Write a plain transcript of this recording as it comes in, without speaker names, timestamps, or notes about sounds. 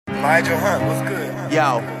Elijah Hunt, what's good?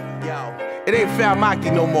 Yo, it ain't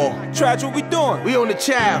Falmaki no more. Trash, what we doing? We on the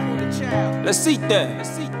child. Let's eat that.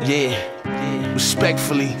 Yeah,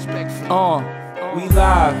 respectfully. We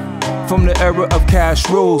live from the era of cash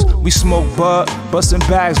rules. We smoke bud, busting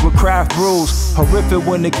bags with craft brews. Horrific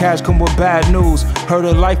when the cash come with bad news. Heard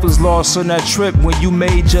a life was lost on that trip when you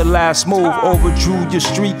made your last move. Overdrew your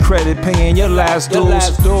street credit, paying your last dues.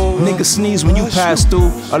 Niggas sneeze when you pass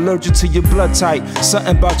through. Allergic to your blood type.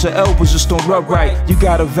 Something about your elbows just don't rub right. You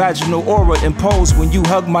got a vaginal aura imposed when you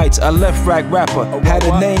hug mites. A left rack rapper had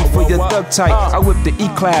a name for your thug type. I whipped the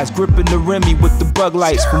E-Class, gripping the Remy with the bug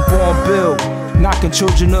lights from Born Bill. Knocking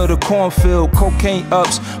children of the cornfield, cocaine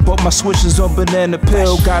ups, but my switches on banana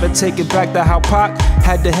pill. Gotta take it back to how Pac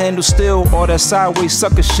had to handle still. All that sideways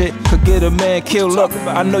sucker shit could get a man killed. Look,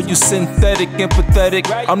 I know you synthetic and pathetic.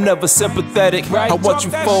 I'm never sympathetic. I watch you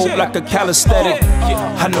fold like a calisthenic.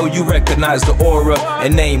 I know you recognize the aura,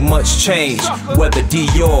 and ain't much change. Whether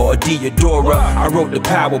Dior or Diodora, I wrote the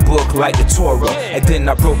power book like the Torah, and then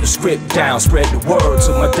I wrote the script down, spread the word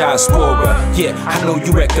to my diaspora. Yeah, I know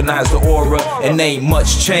you recognize the aura, and ain't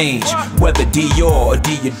much change. Whether Dior or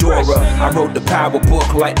Diodora, I wrote the power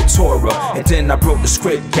book like the Torah, and then I wrote the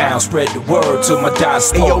script down, spread the word to my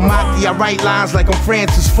diaspora. Hey yo, Maki, I write lines like I'm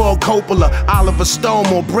Francis Ford Coppola, Oliver Stone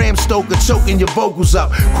or Bram Stoker, choking your vocals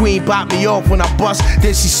up. Queen bop me off when I bust,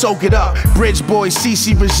 then she soak it up. Bridge boy,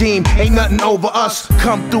 CC regime, ain't nothing over us.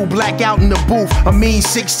 Come through, black out in the booth, I mean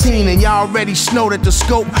 16, and y'all already snowed at the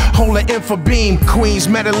scope, hold an infra beam. Queens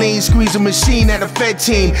Medellin, squeeze a machine at a Fed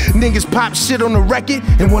team. Niggas pop shit on the record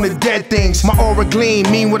and one of dead things. My aura gleam,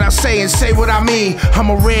 mean what I say and say what I mean. I'm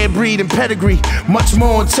a rare breed and pedigree, much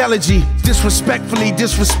more intelligent. Disrespectfully,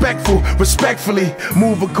 disrespectful, respectfully.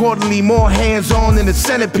 Move accordingly, more hands-on than a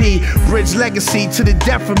centipede. Bridge legacy to the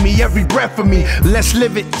death of me, every breath of me. Let's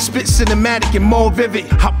live it, spit cinematic and more vivid.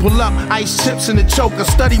 I pull up, ice chips in the choker,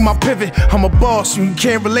 study my pivot. I'm a boss, you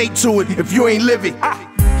can't relate to it if you ain't live it.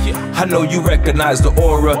 I know you recognize the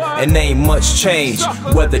aura, and ain't much change.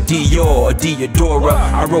 Whether Dior or Diodora,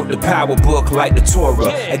 I wrote the power book like the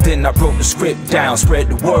Torah, and then I wrote the script down, spread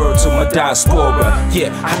the word to my diaspora.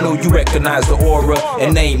 Yeah, I know you recognize the aura,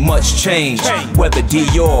 and ain't much change. Whether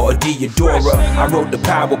Dior or Diodora, I wrote the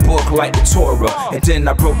power book like the Torah, and then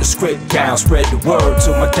I wrote the script down, spread the word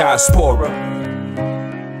to my diaspora.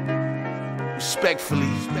 Respectfully,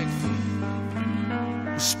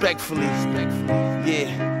 respectfully,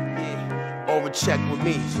 yeah. Over check with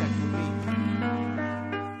me.